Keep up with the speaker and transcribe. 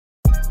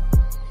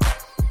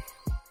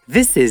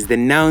This is the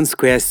Noun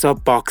Square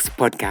Soapbox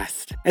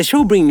podcast, a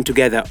show bringing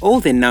together all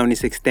the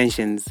Nounish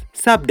extensions,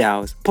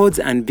 sub-DAOs, pods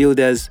and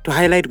builders to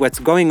highlight what's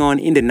going on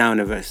in the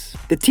Nouniverse.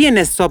 The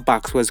TNS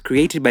Soapbox was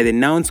created by the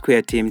Noun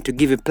Square team to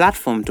give a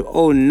platform to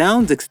all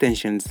Nouns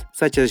extensions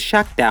such as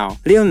ShackDAO,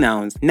 Lil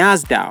Nouns,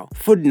 NasDAO,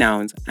 Food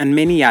Nouns, and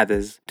many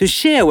others, to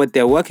share what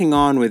they're working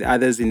on with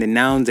others in the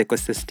Nouns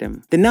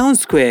ecosystem. The Noun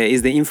Square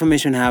is the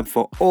information hub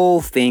for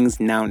all things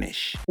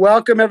Nounish.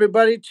 Welcome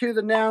everybody to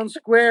the Noun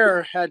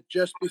Square at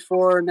just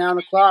before 9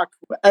 o'clock.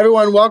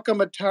 Everyone, welcome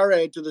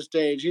Atareh to the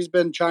stage. He's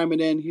been chiming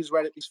in. He's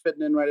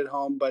fitting in right at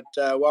home. But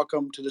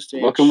welcome to the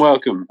stage.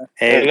 Welcome.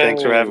 Hey,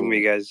 thanks for having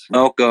me, guys.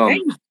 Welcome. Hey.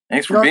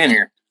 Thanks for being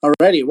here.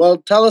 Alrighty. Well,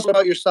 tell us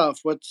about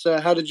yourself.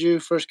 How did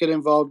you first get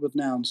involved with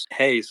Nouns?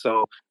 Hey,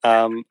 so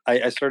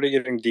I started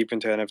getting deep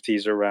into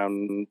NFTs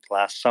around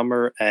last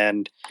summer,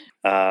 and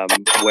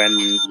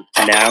when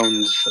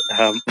Nouns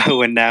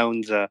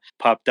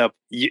popped up,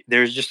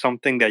 there's just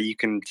something that you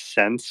can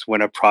sense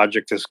when a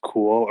project is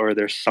cool or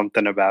there's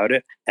something about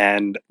it,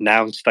 and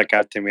Nouns stuck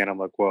out to me, and I'm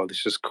like, whoa,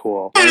 this is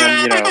cool.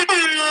 And then,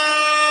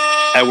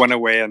 I went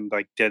away and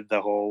did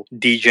the whole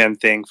degen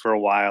thing for a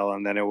while,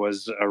 and then it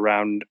was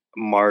around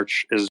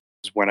March is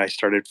when I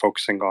started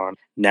focusing on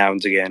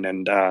Nouns again.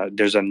 And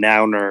there's a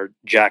Nouner,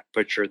 Jack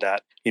Butcher,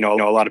 that a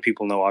lot of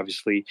people know,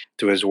 obviously,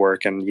 through his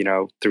work and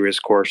through his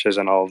courses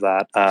and all of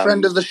that.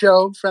 Friend of the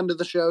show,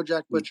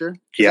 Jack Butcher.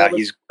 Yeah,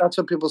 that's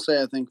what people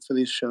say, I think, for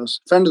these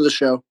shows. Friend of the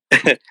show.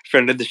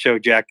 Friend of the show,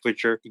 Jack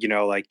Butcher.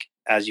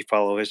 As you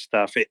follow his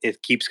stuff,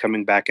 it keeps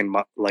coming back on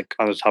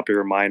the top of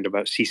your mind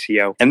about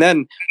CCO. And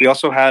then we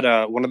also had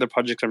one of the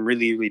projects I'm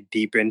really, really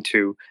deep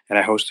into, and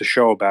I host a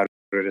show about it.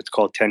 It's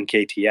called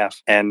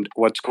 10KTF. And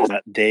what's cool is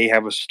that they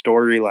have a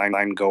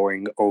storyline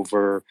going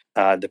over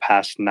the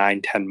past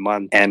 9-10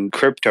 months. And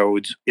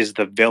Cryptodes is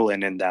the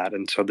villain in that.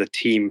 And so the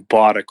team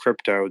bought a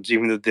Cryptodes,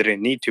 even though they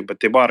didn't need to, but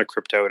they bought a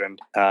Cryptode. And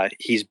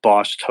he's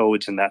boss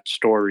Toads in that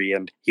story.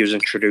 And he was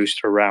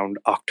introduced around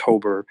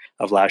October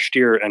of last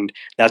year. And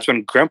that's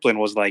when Gremplin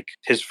was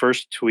his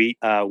first tweet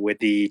with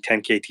the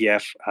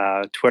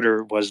 10KTF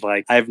Twitter was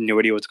I have no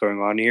idea what's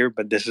going on here,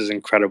 but this is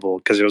incredible,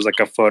 because it was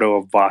a photo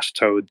of boss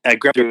Toad at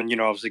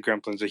Gremplin. Obviously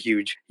Gremplin's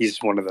he's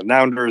one of the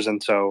Nounders,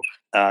 and so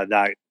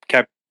that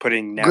kept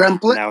putting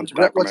Nouns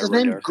back. What's his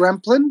name?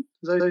 Gremplin?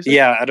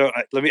 Yeah,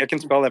 I can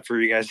spell that for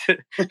you guys.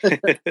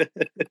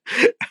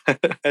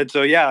 And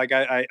so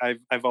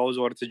I've always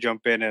wanted to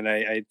jump in, and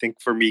I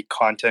think for me,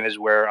 content is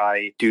where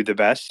I do the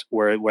best.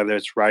 Whether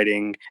it's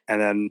writing,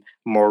 and then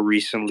more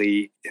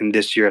recently in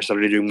this year I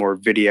started doing more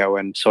video,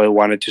 and so I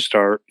wanted to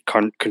start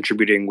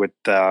contributing with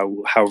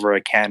however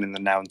I can in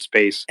the Noun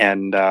space.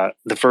 And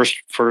the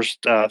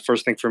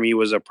first thing for me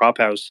was a prop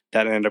house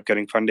that ended up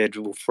getting funded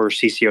for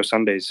CCO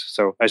Sundays.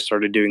 So I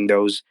started doing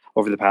those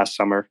over the past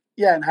summer.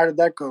 Yeah, and how did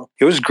that go?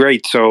 It was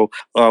great. So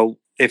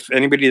if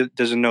anybody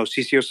doesn't know,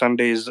 CCO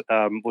Sundays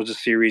was a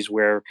series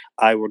where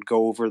I would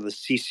go over the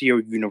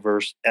CCO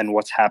universe and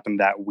what's happened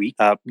that week.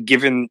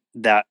 Given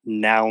that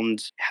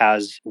Nouns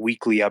has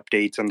weekly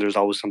updates and there's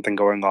always something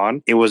going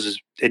on,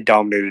 it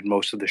dominated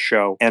most of the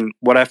show. And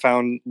what I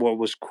found, what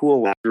was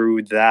cool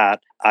through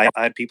that, I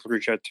had people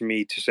reach out to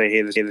me to say,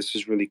 hey, this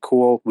is really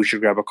cool. We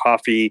should grab a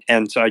coffee.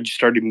 And so I just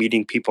started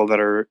meeting people that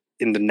are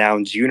in the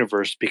Nouns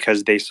universe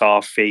because they saw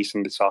a face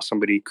and they saw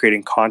somebody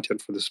creating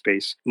content for the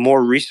space.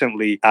 More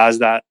recently,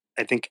 as I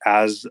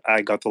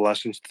got the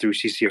lessons through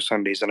CCO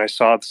Sundays, and I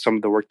saw some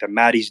of the work that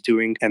Maddie's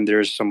doing, and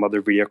there's some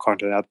other video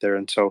content out there.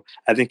 And so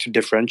I think to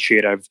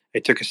differentiate, I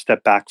took a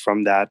step back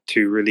from that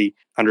to really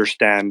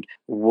understand,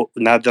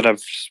 now that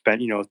I've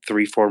spent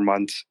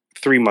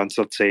 3 months,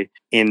 let's say,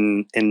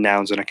 in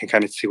Nouns, and I can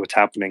kind of see what's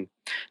happening.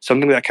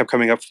 Something that kept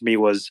coming up for me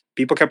was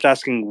people kept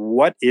asking,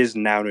 what is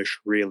Nounish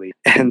really?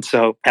 And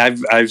so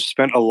I've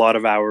spent a lot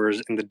of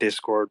hours in the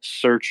Discord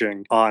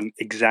searching on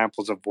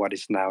examples of what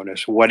is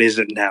Nounish. What is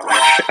it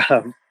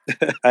Nounish?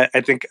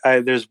 I think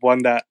there's one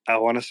that I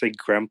want to say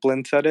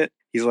Gremplin said it.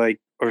 He's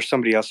or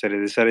somebody else said it.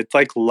 They said it's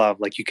like love.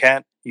 You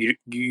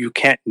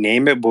can't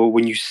name it, but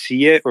when you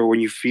see it or when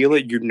you feel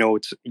it, you know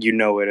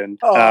it. And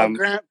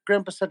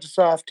Grandpa's such a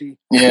softie.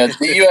 Yeah,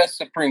 the U.S.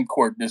 Supreme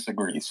Court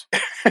disagrees.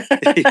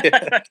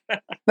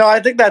 No, I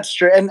think that's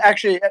true. And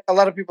actually, a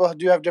lot of people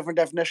do have different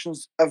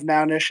definitions of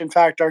Nounish. In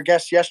fact, our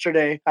guest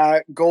yesterday,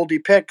 Goldie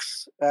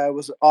Picks,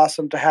 was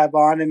awesome to have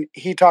on, and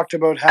he talked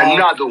about how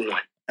another one.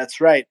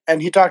 That's right.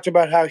 And he talked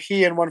about how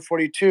he and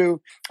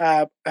 142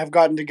 have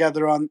gotten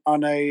together on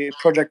a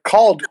project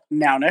called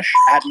Nounish,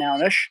 at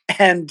Nounish.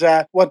 And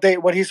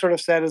what he sort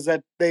of said is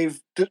that they've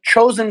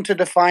chosen to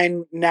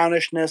define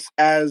Nounishness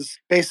as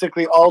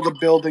basically all the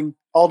building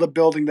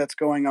that's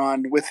going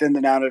on within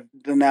the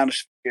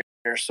Nounish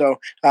sphere. So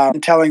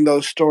telling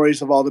those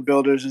stories of all the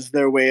builders is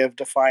their way of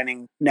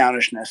defining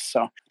Nounishness.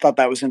 So I thought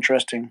that was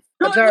interesting.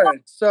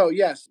 Atareh, so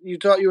yes, you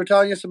were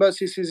telling us about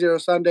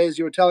CC0 Sundays.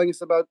 You were telling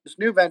us about this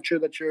new venture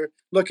that you're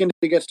looking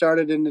to get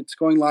started, and it's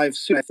going live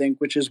soon, I think,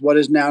 which is what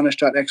is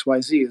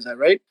Nounish.xyz. Is that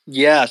right?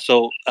 Yeah,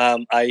 so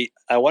I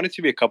want it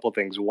to be a couple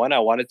things. One, I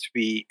want it to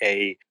be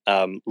a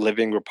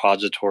living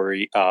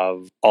repository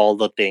of all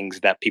the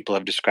things that people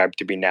have described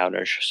to be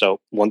Nounish. So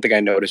one thing I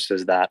noticed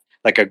is that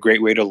like a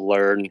great way to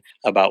learn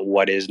about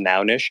what is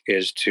Nounish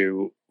is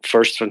to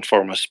first and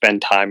foremost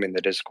spend time in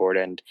the Discord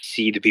and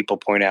see the people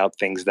point out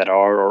things that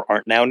are or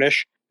aren't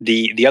Nounish.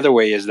 The other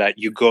way is that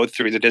you go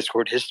through the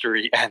Discord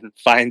history and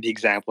find the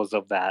examples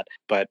of that,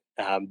 but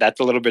that's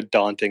a little bit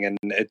daunting, and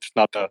it's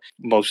not the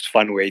most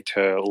fun way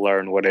to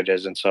learn what it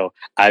is. And so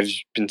I've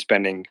been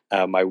spending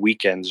my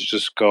weekends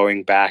just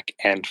going back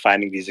and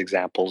finding these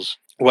examples,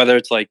 whether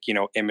it's like,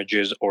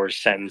 images or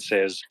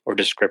sentences or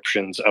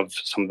descriptions of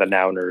some of the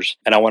nouners.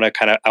 And I want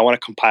to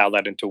compile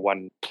that into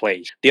one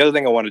place. The other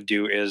thing I want to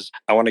do is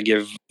I want to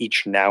give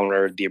each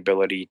nouner the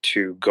ability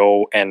to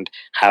go and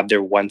have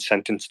their one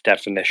sentence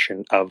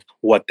definition of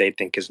what they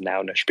think is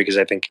nounish, because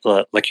I think,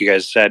 like you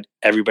guys said,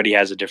 everybody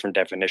has a different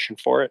definition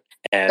for it.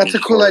 And that's a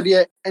cool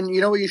idea. And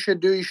you know what you should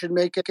do? You should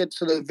make it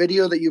so the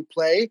video that you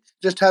play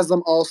just has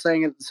them all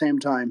saying it at the same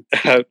time.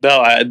 No,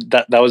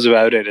 that was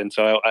about it. And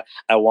so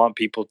I want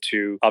people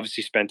to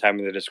obviously spend time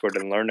in the Discord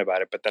and learn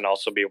about it, but then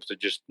also be able to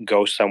just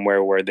go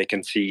somewhere where they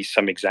can see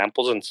some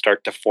examples and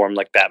start to form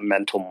like that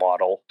mental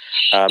model.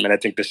 And I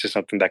think this is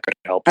something that could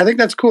help. I think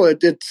that's cool.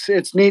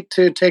 It's neat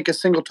to take a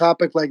single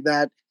topic like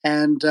that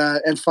and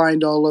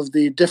find all of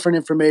the different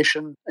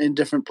information in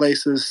different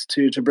places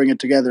to bring it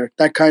together.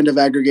 That kind of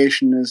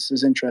aggregation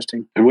is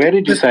interesting. And where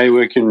did you say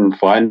we can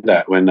find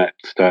that when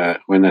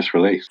that's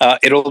released?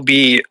 It'll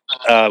be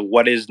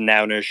what is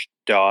Nounish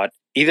dot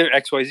either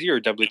XYZ or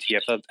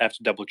WTF. I have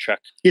to double check.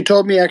 You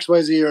told me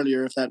XYZ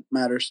earlier, if that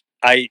matters.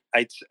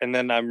 And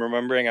then I'm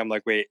remembering, I'm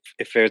like, wait,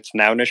 if it's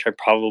Nounish, I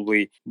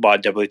probably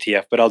bought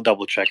WTF, but I'll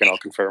double check and I'll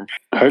confirm.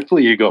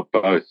 Hopefully you got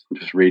both.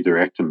 Just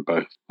redirect them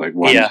both, like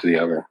one to the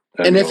other.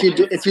 And if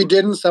you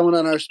didn't, someone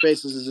on our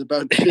spaces is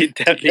about to get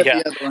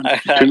the other one. I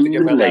have to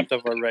get my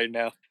laptop on right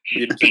now.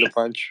 Beat him to the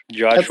punch.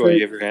 Joshua,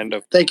 you have your hand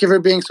up. Thank you for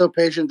being so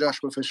patient,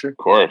 Joshua Fisher. Of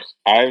course.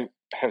 I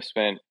have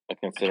spent a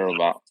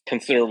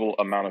considerable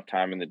amount of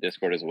time in the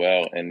Discord as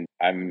well, and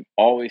I'm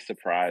always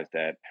surprised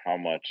at how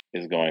much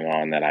is going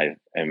on that I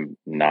am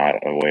not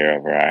aware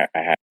of or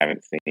I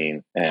haven't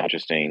seen. An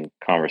interesting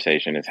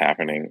conversation is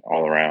happening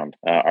all around.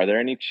 Are there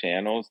any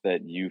channels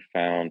that you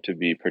found to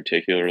be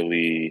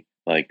particularly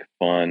like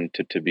fun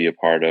to be a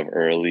part of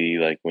early,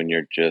 like when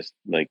you're just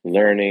like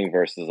learning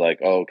versus like,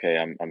 oh, okay,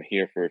 I'm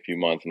here for a few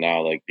months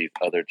now, like these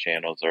other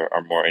channels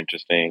are more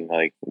interesting?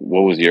 Like,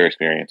 what was your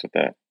experience with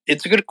that?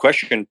 It's a good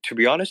question. To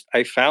be honest,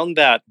 I found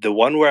that the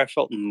one where I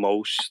felt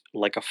most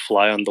like a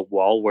fly on the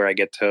wall, where I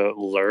get to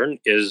learn,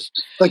 is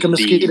like a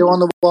mosquito on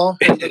the wall.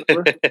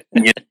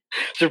 Yeah.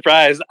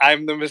 Surprise!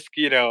 I'm the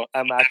mosquito.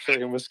 I'm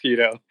actually a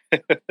mosquito.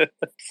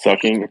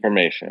 Sucking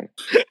information.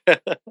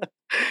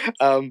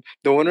 The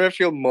one where I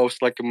feel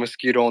most like a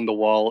mosquito on the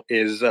wall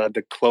is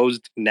the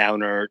closed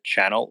nouner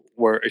channel,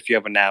 where if you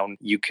have a noun,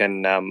 you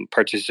can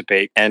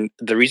participate. And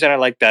the reason I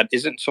like that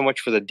isn't so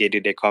much for the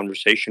day-to-day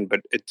conversation,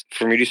 but it's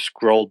for me to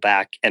scroll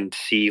back and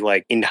see,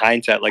 like, in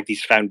hindsight, like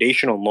these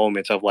foundational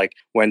moments of like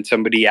when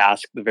somebody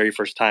asked the very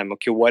first time,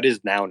 okay, what is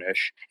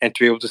nounish? And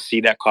to be able to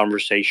see that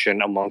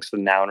conversation amongst the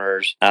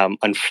nouners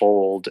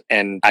unfold.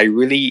 And I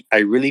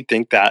really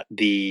think that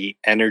the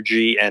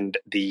energy and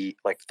the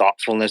like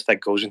thoughtfulness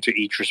that goes into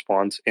each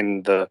response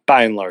in the,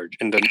 by and large,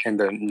 in the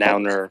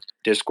nouner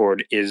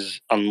Discord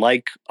is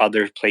unlike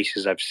other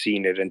places I've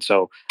seen it. And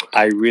so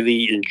I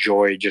really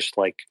enjoy just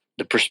like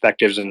the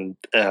perspectives and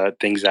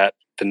things that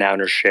the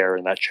nouners share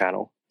in that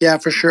channel. Yeah,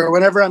 for sure.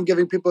 Whenever I'm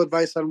giving people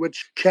advice on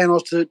which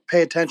channels to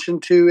pay attention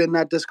to in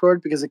that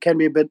Discord, because it can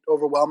be a bit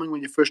overwhelming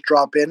when you first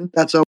drop in,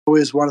 that's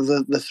always one of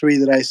the three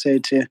that I say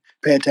to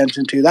pay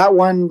attention to. That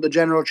one, the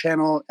general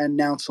channel, and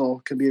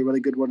Nounsel could be a really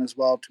good one as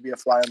well to be a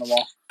fly on the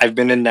wall. I've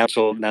been in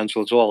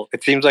Nounsel as well.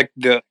 It seems like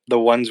the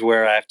ones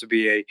where I have to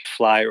be a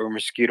fly or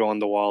mosquito on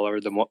the wall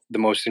are the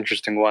most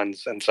interesting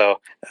ones. And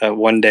so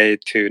one day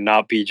to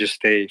not be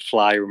just a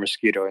fly or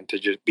mosquito and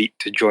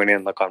to join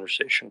in the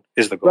conversation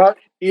is the goal. Well,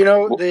 you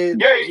know, the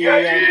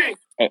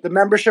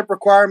membership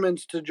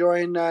requirements to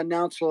join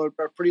Nounsel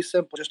are pretty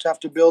simple. Just have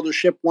to build or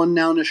ship one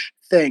nounish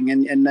thing,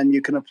 and then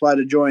you can apply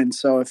to join.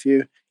 So if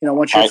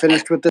once you're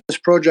finished with this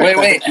project,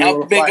 wait,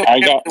 how big of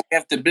a ship do we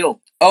have to build?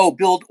 Oh,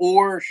 build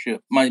or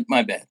ship. My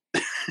bad.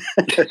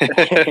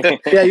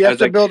 Yeah, you have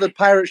to build a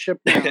pirate ship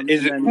now.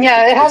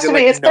 It has to be.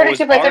 It's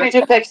 32 by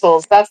 32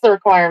 pixels. That's the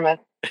requirement.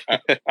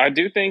 I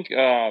do think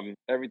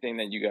everything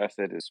that you guys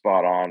said is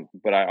spot on,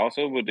 but I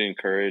also would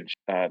encourage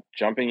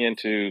jumping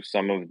into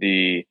some of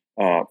the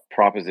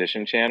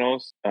proposition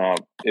channels.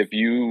 If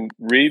you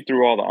read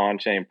through all the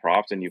on-chain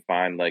props and you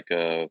find like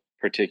a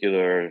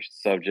particular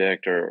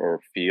subject or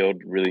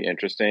field really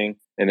interesting,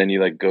 and then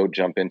you like go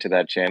jump into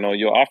that channel,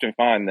 you'll often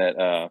find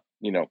that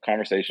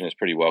conversation is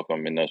pretty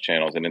welcome in those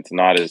channels, and it's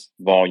not as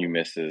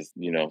voluminous as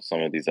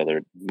some of these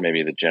other,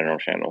 maybe the general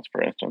channels,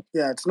 for instance.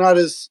 Yeah, it's not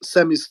as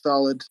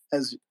semi-solid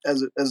as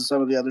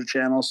some of the other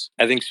channels.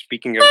 I think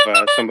speaking of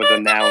some of the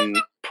noun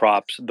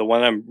props, the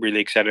one I'm really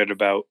excited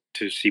about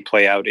to see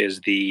play out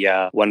is the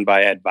one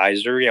by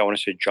Advisory. I want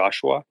to say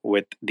Joshua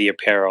with the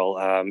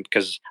apparel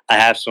because I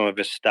have some of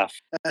his stuff,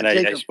 and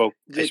I spoke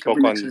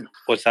on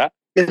what's that?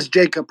 It's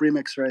Jacob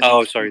Remix, right?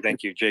 Oh, sorry.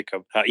 Thank you,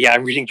 Jacob. Yeah,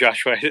 I'm reading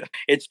Joshua.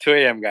 It's 2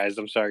 a.m., guys.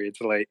 I'm sorry. It's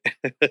late.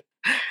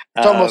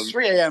 It's almost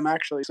 3 a.m.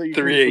 actually. So you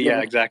 3 yeah,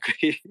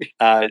 exactly.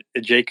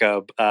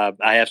 Jacob,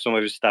 I have some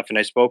of his stuff, and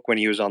I spoke when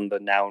he was on the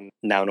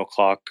Noun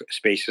O'Clock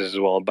Spaces as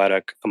well about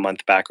a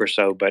month back or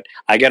so. But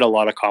I get a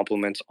lot of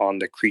compliments on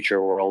the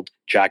Creature World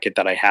jacket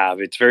that I have.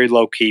 It's very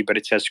low key, but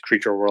it says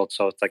Creature World,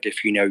 so it's like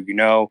if you know, you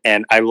know.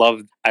 And I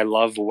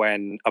love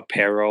when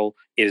apparel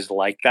is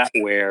like that,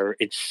 where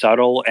it's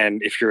subtle,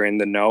 and if you're in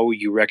the know,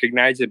 you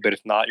recognize it. But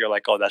if not, you're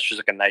like, oh, that's just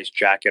like a nice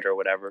jacket or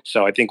whatever.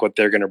 So I think what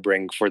they're going to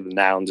bring for the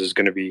nouns is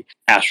going to be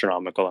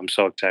astronomical. I'm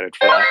so excited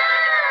for that.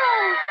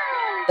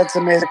 That's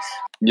amazing.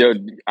 Yo,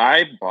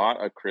 I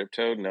bought a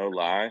crypto, no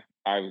lie.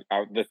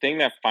 The thing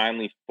that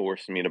finally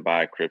forced me to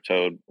buy a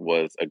crypto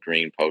was a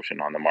green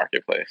potion on the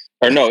marketplace.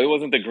 Or no, it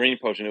wasn't the green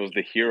potion, it was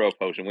the hero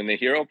potion. When the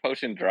hero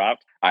potion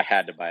dropped, I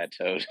had to buy a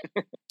toad.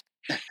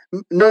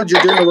 No,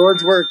 you're doing the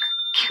Lord's work.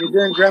 You're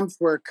doing Grem's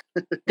work.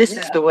 This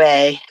is the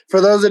way. For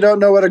those that don't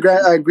know what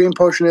a green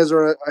potion is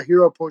or a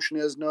hero potion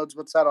is, Nodes,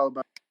 what's that all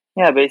about?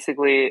 Yeah,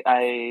 basically,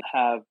 I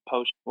have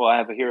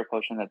a hero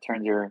potion that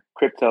turns your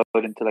crypto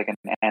into like an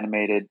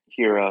animated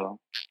hero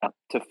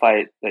to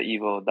fight the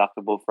evil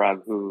Dr.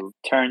 Bullfrog, who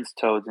turns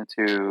toads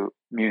into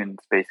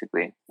mutants,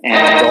 basically.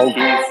 And his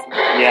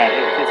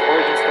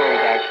origin story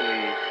is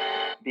actually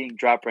being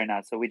dropped right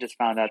now. So we just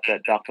found out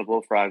that Dr.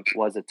 Bullfrog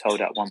was a toad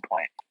at one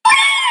point.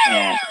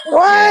 And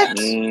what?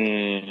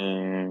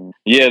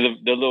 Yeah, the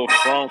little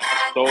Frunk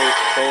stole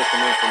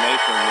some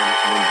information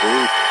when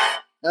Bruce.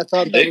 I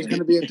thought that was going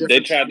to be a different. They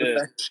tried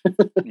to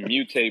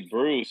mutate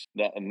Bruce,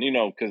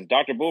 because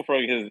Dr.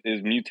 Bullfrog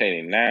is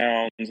mutating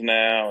nouns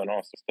now and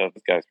all sorts of stuff.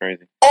 This guy's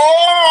crazy.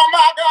 Oh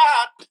my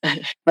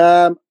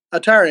God!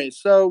 Atareh,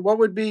 so what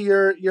would be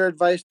your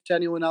advice to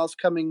anyone else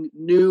coming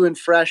new and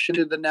fresh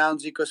into the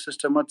nouns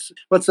ecosystem?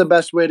 What's the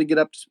best way to get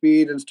up to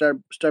speed and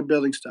start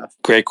building stuff?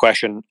 Great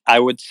question. I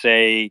would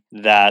say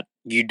that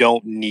you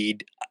don't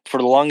need, for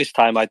the longest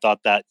time, I thought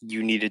that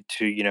you needed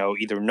to,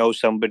 either know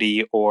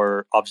somebody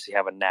or obviously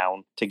have a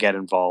noun to get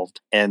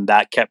involved. And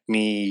that kept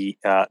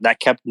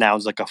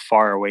nouns like a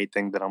far away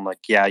thing that I'm like,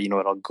 yeah, you know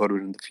what, I'll go to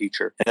it in the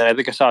future. And then I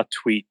think I saw a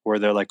tweet where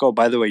they're like, oh,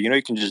 by the way, you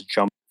can just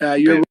jump.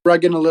 You're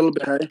rugging a little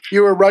bit. Right?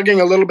 You were rugging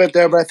a little bit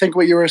there, but I think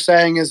what you were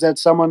saying is that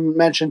someone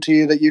mentioned to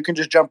you that you can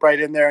just jump right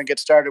in there and get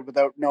started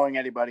without knowing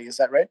anybody. Is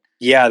that right?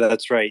 Yeah,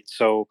 that's right.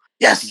 So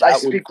yes, I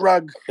speak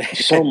rug.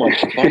 So much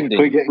funding.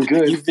 We're getting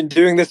good. You've been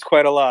doing this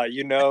quite a lot.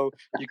 You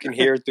can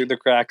hear it through the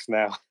cracks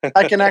now.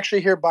 I can actually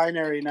hear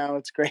binary now.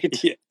 It's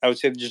great. Yeah, I would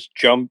say just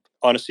jump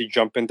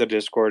into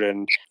Discord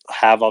and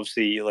have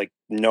obviously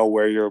know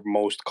where you're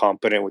most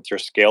competent with your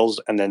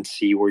skills, and then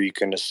see where you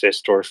can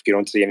assist, or if you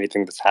don't see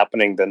anything that's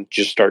happening, then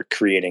just start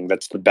creating.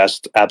 That's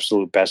the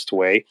absolute best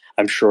way.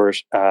 I'm sure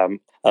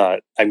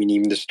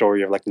even the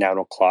story of Noun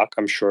O'Clock,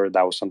 I'm sure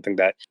that was something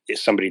that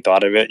somebody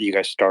thought of it, you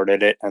guys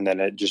started it, and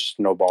then it just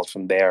snowballed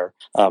from there.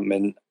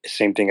 And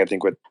same thing I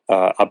think with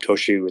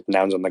Aptoshi with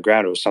Nouns on the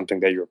Ground. It was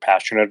something that you were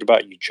passionate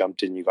about, you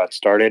jumped in, you got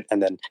started,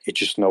 and then it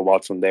just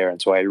snowballed from there. And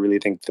so I really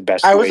think the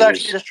best way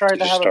is just trying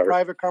to have a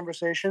private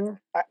conversation.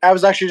 I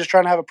was actually just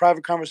trying to have a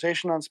private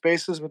conversation on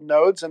Spaces with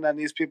Nodes, and then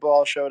these people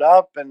all showed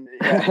up, and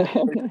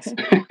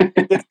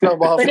it did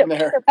snowball from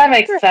there. That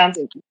makes sense.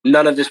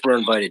 None of us were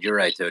invited. You're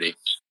right, Tony.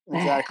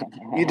 Exactly.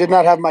 You did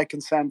not have my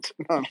consent.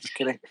 No, I'm just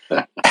kidding.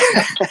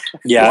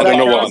 Yeah, I don't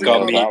know what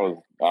got me.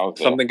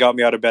 Something got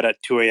me out of bed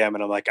at 2 a.m.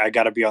 and I'm like, I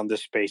got to be on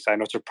this space. I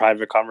know it's a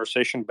private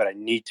conversation, but I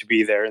need to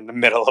be there in the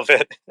middle of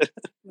it.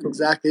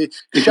 Exactly.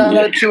 Shout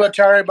out to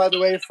Atareh, by the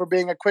way, for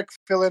being a quick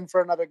fill-in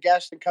for another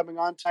guest and coming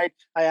on tonight.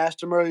 I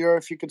asked him earlier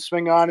if he could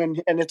swing on,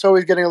 and it's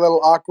always getting a little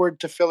awkward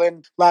to fill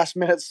in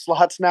last-minute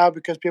slots now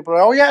because people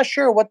are, oh, yeah,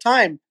 sure, what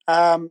time?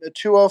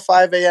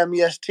 2:05 a.m.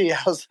 EST.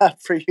 How's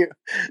that for you?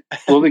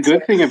 Well, the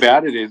good thing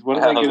about it is,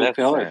 what are they going to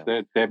tell us?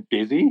 They're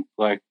busy?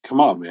 Come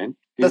on, man.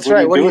 That's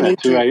right. What do you need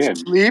at 2 a.m.?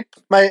 Sleep?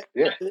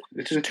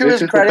 This is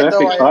the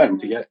perfect time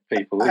to get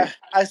people in.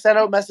 I sent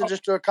out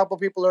messages to a couple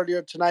people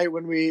earlier tonight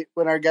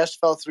when our guest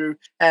fell through,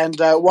 and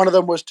one of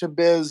them was to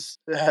Biz.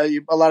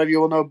 A lot of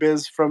you will know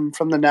Biz from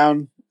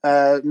the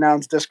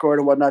Nouns Discord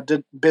and whatnot.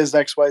 Did Biz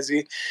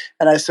XYZ,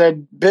 and I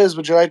said, Biz,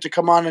 would you like to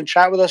come on and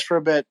chat with us for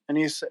a bit? And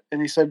he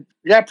said,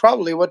 Yeah,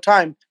 probably. What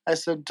time? I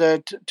said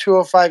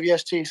 2:05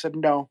 EST. He said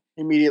no.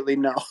 Immediately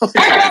no.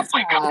 Yeah,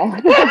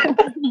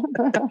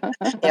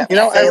 You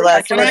know,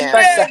 I can respect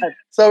Yeah. that.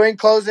 So, in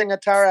closing,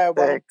 Atareh,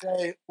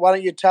 why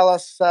don't you tell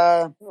us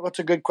what's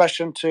a good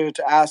question to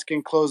ask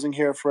in closing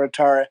here for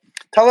Atareh?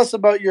 Tell us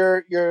about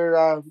your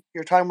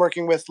time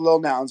working with Lil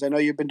Nouns. I know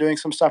you've been doing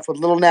some stuff with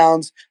Lil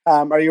Nouns.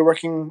 Are you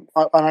working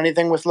on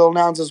anything with Lil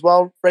Nouns as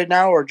well right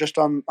now, or just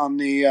on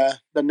the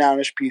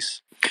Nounish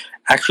piece?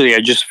 Actually, I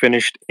just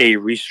finished a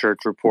research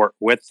report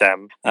with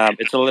them.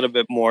 It's a little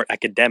bit more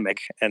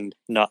academic and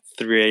not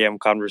 3 a.m.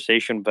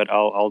 conversation, but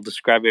I'll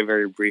describe it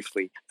very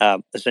briefly.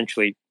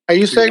 Essentially, are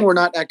you saying we're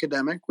not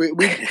academic? We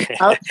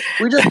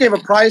just gave a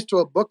prize to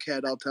a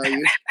bookhead. I'll tell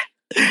you.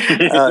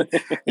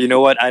 You know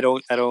what? I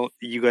don't.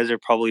 You guys are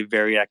probably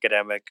very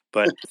academic,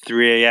 but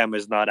 3 a.m.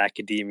 is not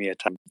academia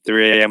time.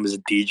 3 a.m. is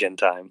degen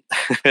time.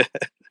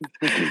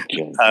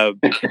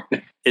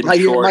 My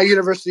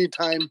university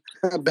time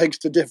begs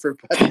to differ,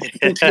 but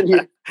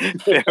continue.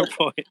 Fair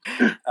point.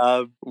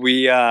 I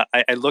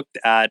looked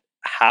at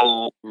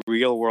how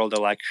real world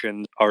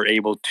elections are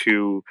able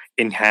to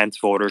enhance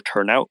voter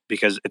turnout,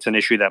 because it's an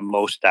issue that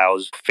most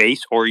DAOs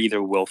face or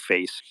either will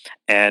face.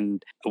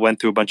 And I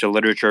went through a bunch of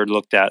literature,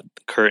 looked at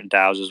current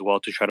DAOs as well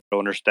to try to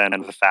understand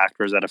the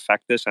factors that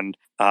affect this and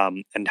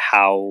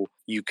how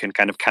you can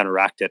kind of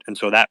counteract it. And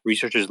so that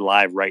research is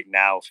live right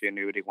now. If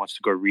anybody wants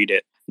to go read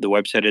it, the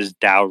website is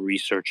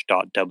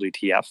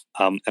DAOresearch.wtf,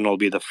 and it'll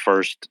be the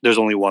first. There's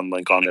only one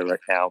link on there right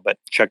now, but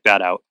check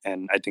that out.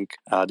 And I think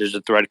there's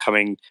a thread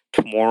coming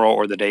tomorrow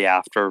or the day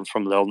after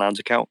from Lil Nouns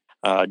account,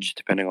 just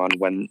depending on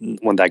when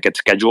that gets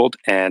scheduled.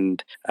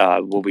 And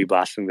we'll be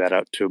blasting that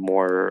out to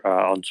more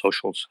on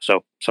socials.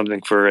 So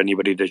something for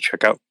anybody to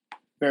check out.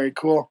 Very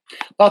cool.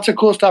 Lots of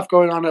cool stuff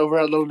going on over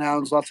at Lil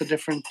Nouns. Lots of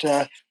different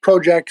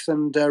projects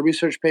and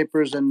research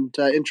papers and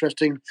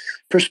interesting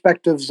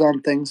perspectives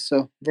on things.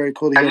 So very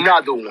cool to hear.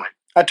 Another one.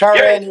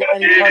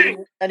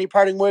 Atareh, any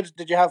parting words?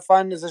 Did you have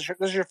fun? This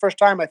is your first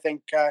time, I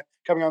think,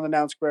 coming on the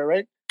Noun Square,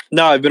 right?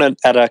 No, I've been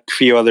at a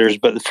few others,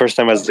 but the first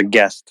time as a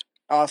guest.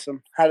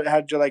 Awesome. How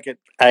did you like it?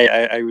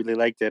 I really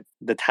liked it.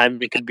 The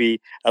timing could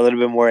be a little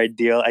bit more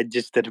ideal. I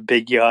just did a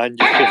big yawn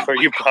just before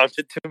you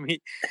prompted to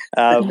me,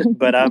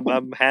 but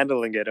I'm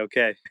handling it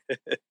okay.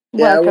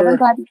 Yeah, we're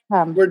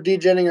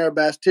DJing our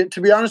best.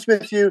 To be honest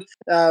with you,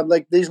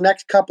 like these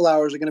next couple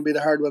hours are going to be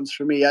the hard ones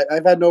for me.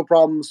 I've had no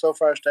problem so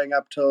far staying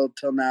up till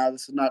now.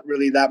 This is not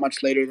really that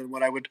much later than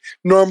what I would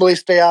normally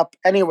stay up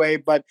anyway.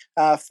 But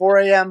 4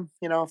 a.m.,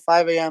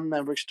 5 a.m.,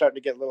 and we're starting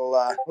to get little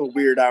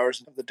weird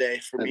hours of the day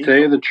for me. I'll tell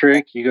you the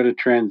trick. You got to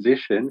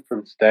transition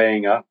from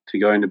staying up to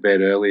going to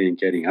bed early and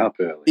getting up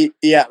early.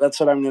 Yeah, that's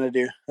what I'm going to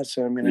do. I'm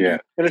going to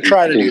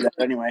try to do that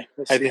anyway.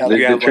 I think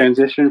the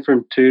transition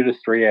from 2 to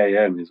 3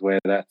 a.m. is where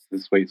that's the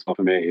sweet spot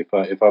for me.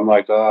 If I'm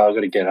like, I've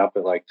got to get up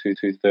at like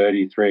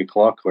 2:30, 3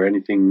 o'clock or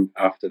anything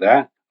after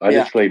that, I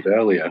just sleep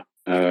earlier.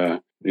 Yeah.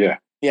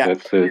 I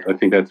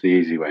think that's the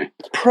easy way.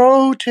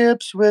 Pro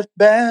tips with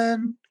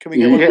Ben. Can we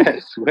get one?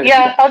 Yes.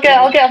 Yeah,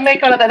 I'll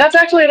make one of that. That's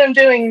actually what I'm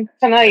doing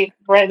tonight.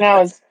 Right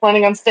now is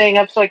planning on staying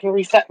up so I can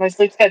reset my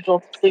sleep schedule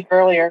to sleep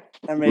earlier.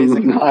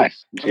 Amazing.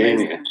 Nice.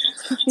 Genius.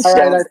 All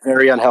right,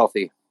 very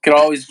unhealthy. Could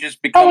always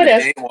just become a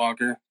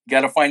daywalker.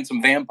 Got to find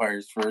some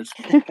vampires first.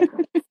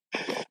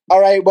 All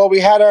right. Well, we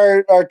had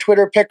our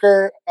Twitter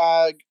picker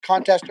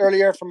contest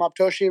earlier from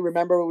Optoshi.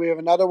 Remember, we have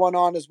another one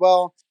on as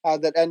well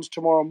that ends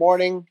tomorrow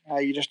morning.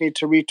 You just need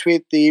to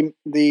retweet the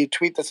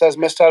tweet that says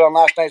 "Missed out on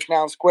last night's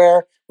Noun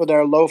Square" with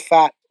our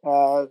low-fat,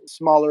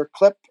 smaller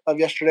clip of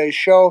yesterday's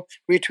show.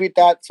 Retweet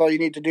that. That's all you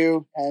need to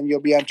do, and you'll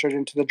be entered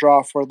into the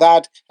draw for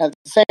that. And at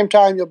the same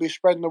time, you'll be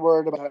spreading the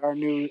word about our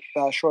new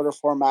shorter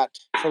format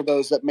for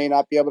those that may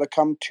not be able to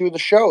come to the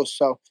show.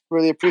 So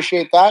really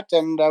appreciate that,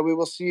 and we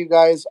will see you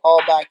guys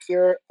all back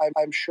here,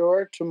 I'm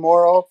sure,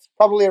 tomorrow,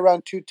 probably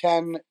around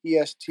 2:10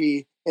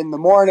 EST in the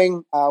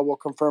morning. We'll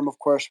confirm, of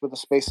course, with the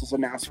Spaces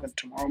announcement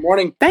tomorrow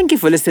morning. Thank you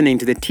for listening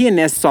to the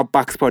TNS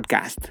Soapbox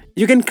podcast.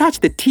 You can catch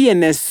the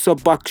TNS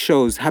Soapbox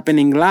shows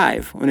happening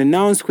live on the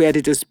Noun Square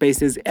Editor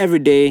Spaces every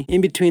day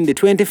in between the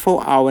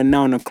 24-hour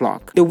Noun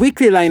o'clock. The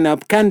weekly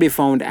lineup can be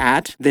found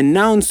at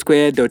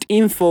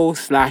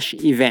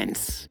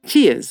thenounsquare.info/events.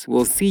 Cheers.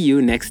 We'll see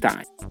you next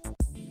time.